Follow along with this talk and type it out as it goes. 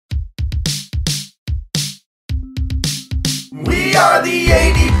are the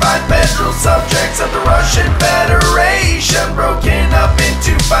 85 federal subjects of the Russian Federation, broken up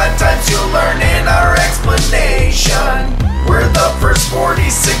into 5 types you'll learn in our explanation. We're the first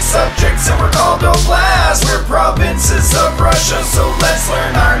 46 subjects and we're called oblasts. We're provinces of Russia, so let's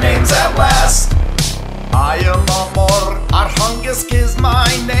learn our names at last. I am Amor, Arkhangelsk is my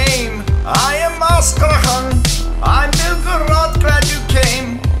name. I am Astrakhan, I'm Belgorod, glad you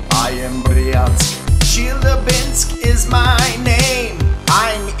came. I am Bryansk, Chelyabinsk is my name.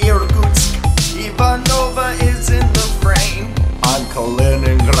 I'm Irkutsk, Ivanova is in the frame. I'm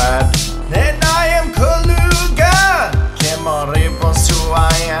Kaliningrad, and I am Kaluga. Kemarivos who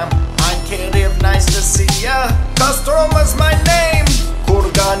I am, I'm Kiriv, nice to see ya. Kostroma's my name,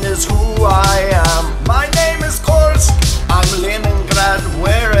 Kurgan is who I am. My name is Kursk, I'm Leningrad,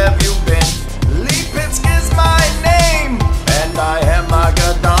 where have you been? Lipetsk is my name, and I am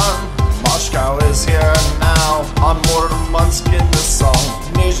Magadan. Moscow is here now, I'm Murmansk in the song.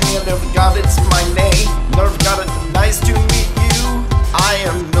 Nizhny Novgorod's my name, Novgorod, nice to meet you. I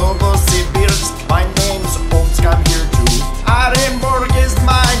am Novosibirsk, my name's Omsk, I'm here too. Orenburg is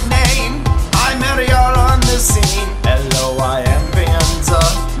my name, I'm Eryar on the scene. Hello, I am Vienza,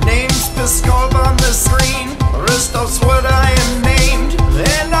 name's Peskov on the screen. Rostov's what I am named,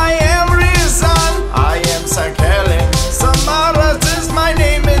 and I am Ryazan. I am Sakhalin, Samaras is my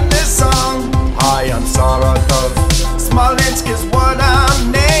name in this song. I am Saratov, Smolensk is what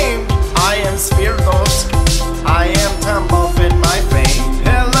I'm named. I am Sverdlovsk, I am Tambov in my fame.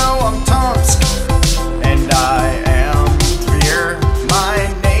 Hello, I'm Tomsk, and I am Tver. My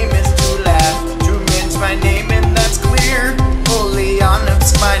name is Tula, Tumen's my name and that's clear.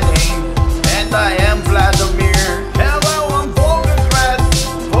 Ulyanovsk my name, and I am Vladimir. Hello, I'm Volgograd,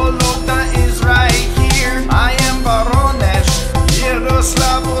 Vologda is right here. I am Voronezh,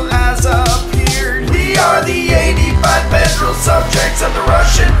 Yaroslavl has appeared. We are the 85 federal subjects of the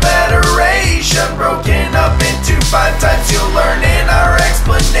Russian Federation, broken up into 5 types you'll learn in our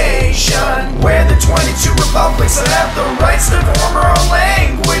explanation. We're the 22 republics that have the rights to form our own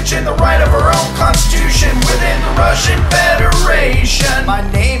language and the right of our own constitution within the Russian Federation. My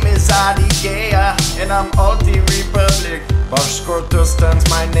name is Adigea, and I'm of the Republic. Bashkortostan's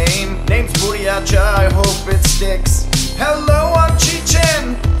my name, name's Buryatia, I hope it sticks. Hello, I'm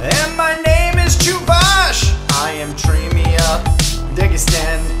Chechen, and my name is Chuvash. I am Crimea,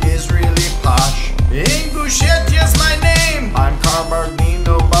 Dagestan is really posh. Ingushetia's my name, I'm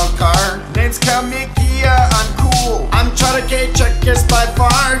Kabardino-Balkar. Name's Kalmykia, I'm cool. I'm Charkay, Czech is by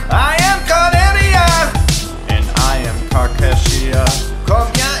far. I am Karelia, and I am Carcassia.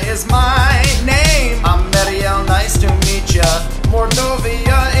 Kovia is my name, I'm Meriel, nice to meet ya.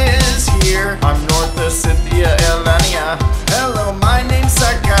 Mordovia is here, I'm North Ossetia, Elenia. Hello, my name's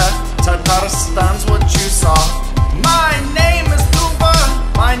Saka, Tatarstan's what you saw. My name is Tuva,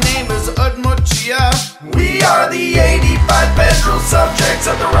 my name is Udmurtia. We are the 85 federal subjects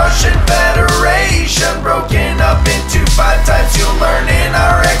of the Russian Federation, broken up into 5 types you'll learn in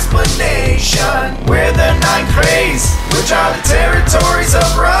our explanation. We're the 9 Krays, which are the territories of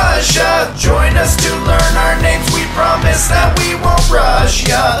Russia. Join us to learn our names, we promise that we won't rush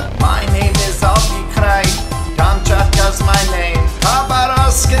ya. My name is Alpi Krai, Kamchatka's my name.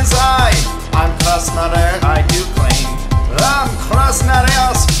 Khabarovsk is I'm Krasnodar, I do claim. I'm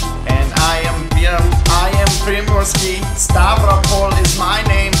Krasnoyarsk, and I am Birm, I am Primorsky. Stavropol is my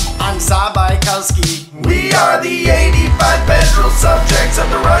name, I'm Zabaikalsky. We are the 85 federal subjects of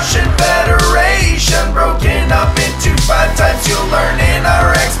the Russian Federation, broken up into 5 types you'll learn in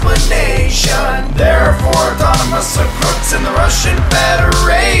our explanation. There are 4 autonomous crooks in the Russian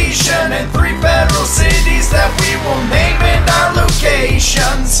Federation, and 3 federal cities that we will name in our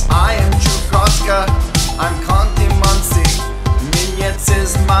locations. I am Chukotka, I'm